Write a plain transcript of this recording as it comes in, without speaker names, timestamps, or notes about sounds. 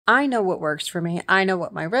I know what works for me. I know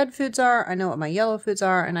what my red foods are. I know what my yellow foods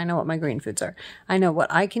are. And I know what my green foods are. I know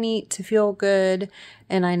what I can eat to feel good.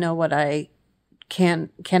 And I know what I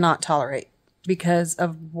cannot tolerate because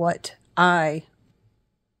of what I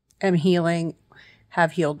am healing,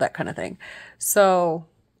 have healed, that kind of thing. So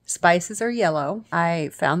spices are yellow. I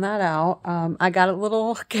found that out. I got a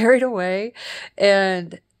little carried away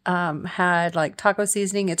and had like taco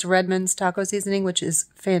seasoning. It's Redmond's taco seasoning, which is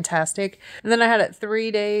fantastic. And then I had it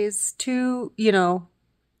 3 days,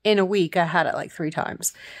 in a week, I had it like 3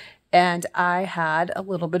 times. And I had a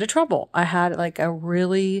little bit of trouble. I had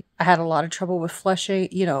a lot of trouble with flushing,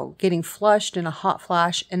 getting flushed in a hot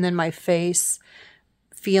flash. And then my face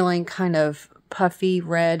feeling kind of puffy,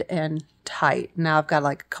 red, and tight. Now I've got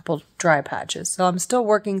like a couple dry patches. So I'm still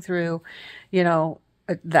working through,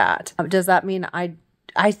 that. Does that mean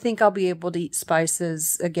I think I'll be able to eat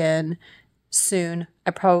spices again soon?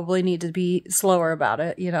 I probably need to be slower about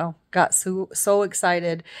it, got so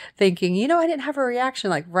excited thinking, I didn't have a reaction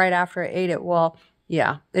like right after I ate it. Well,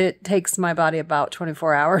 yeah, it takes my body about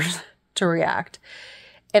 24 hours to react.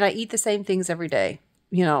 And I eat the same things every day.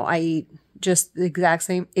 I eat just the exact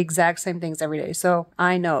same things every day. So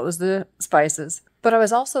I know it was the spices. But I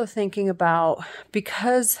was also thinking about,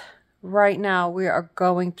 because right now we are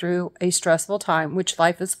going through a stressful time, which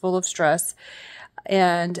life is full of stress,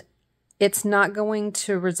 and it's not going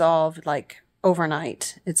to resolve like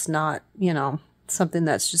overnight. It's not, something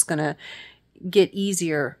that's just going to get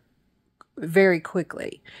easier very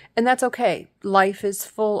quickly. And that's okay. Life is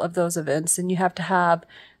full of those events, and you have to have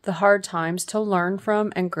the hard times to learn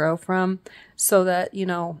from and grow from, so that,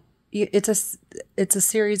 it's a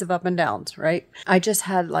series of up and downs, right? I just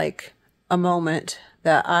had like a moment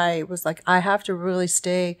that I was like, I have to really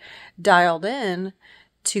stay dialed in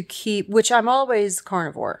to keep, which I'm always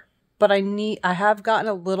carnivore, but I have gotten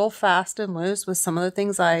a little fast and loose with some of the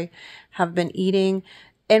things I have been eating.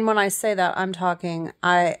 And when I say that, I'm talking,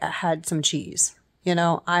 I had some cheese,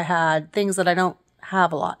 I had things that I don't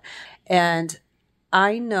have a lot. And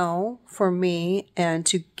I know for me, and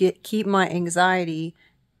to keep my anxiety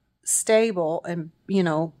stable and,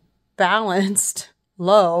 balanced,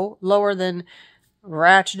 lower than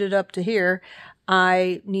ratcheted up to here,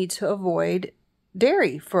 I need to avoid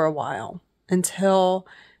dairy for a while until,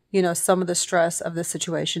 some of the stress of the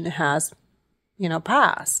situation has,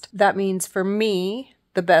 passed. That means for me,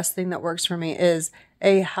 the best thing that works for me is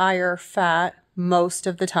a higher fat, most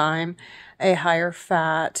of the time, a higher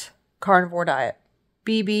fat carnivore diet.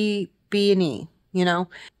 B, and E,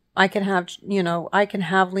 I can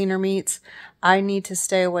have leaner meats. I need to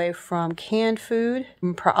stay away from canned food,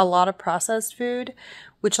 a lot of processed food,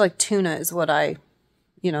 which like tuna is what I,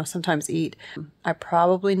 sometimes eat. I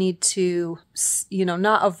probably need to,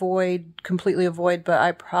 not completely avoid, but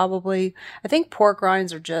I think pork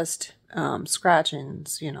rinds are just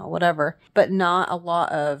scratchings, whatever, but not a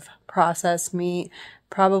lot of processed meat.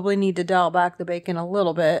 Probably need to dial back the bacon a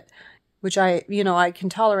little bit, which I can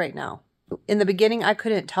tolerate now. In the beginning, I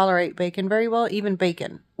couldn't tolerate bacon very well, even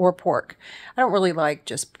bacon or pork. I don't really like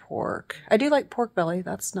just pork. I do like pork belly.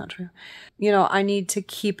 That's not true. I need to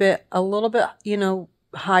keep it a little bit,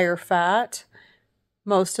 higher fat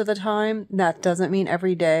most of the time. That doesn't mean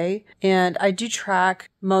every day. And I do track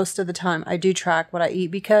most of the time. I do track what I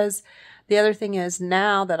eat, because the other thing is,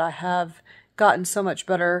 now that I have gotten so much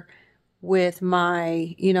better with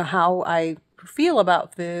my, how I feel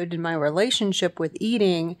about food and my relationship with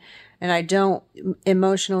eating, and I don't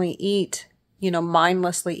emotionally eat,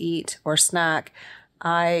 mindlessly eat or snack,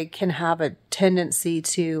 I can have a tendency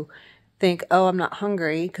to think, oh, I'm not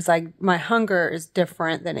hungry, because my hunger is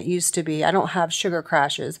different than it used to be. I don't have sugar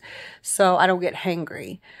crashes, so I don't get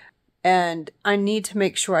hangry. And I need to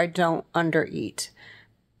make sure I don't undereat,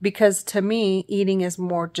 because to me, eating is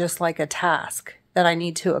more just like a task that I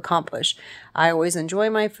need to accomplish. I always enjoy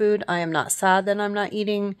my food. I am not sad that I'm not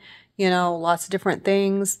eating, lots of different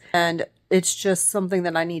things. And it's just something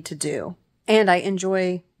that I need to do. And I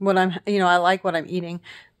enjoy I like what I'm eating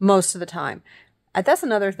most of the time. That's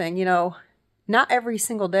another thing, not every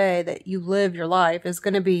single day that you live your life is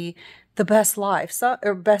going to be the best life,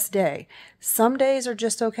 or best day. Some days are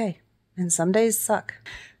just okay, and some days suck.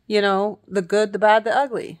 The good, the bad, the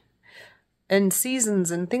ugly, and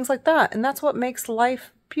seasons and things like that. And that's what makes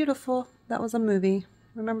life beautiful. That was a movie.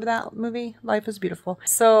 Remember that movie? Life is Beautiful.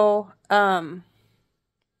 So,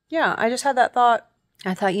 yeah, I just had that thought.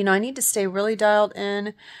 I thought, I need to stay really dialed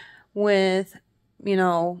in with,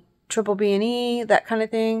 triple B and E, that kind of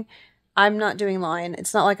thing. I'm not doing line.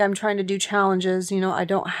 It's not like I'm trying to do challenges. I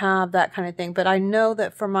don't have that kind of thing. But I know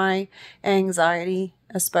that for my anxiety,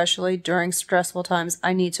 especially during stressful times,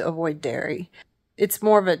 I need to avoid dairy. it's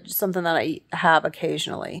more of something that I have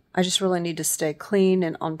occasionally. I just really need to stay clean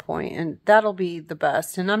and on point, and that'll be the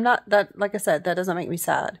best. And I'm not that, like I said, that doesn't make me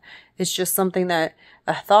sad. It's just something that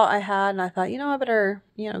I thought I had, and I thought, I better,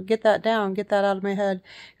 get that down, get that out of my head,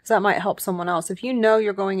 because that might help someone else. If you know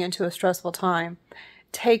you're going into a stressful time,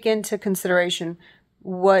 take into consideration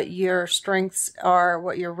what your strengths are,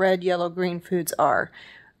 what your red, yellow, green foods are,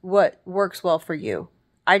 what works well for you.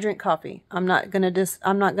 I drink coffee. I'm not going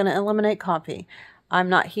to eliminate coffee. I'm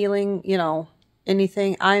not healing,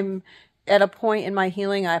 anything. I'm at a point in my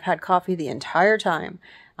healing. I've had coffee the entire time.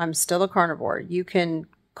 I'm still a carnivore. You can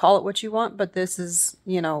call it what you want, but this is,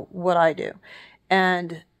 what I do.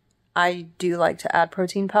 And I do like to add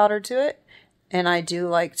protein powder to it. And I do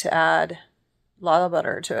like to add a lot of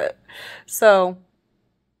butter to it. So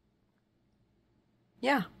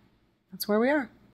yeah, that's where we are.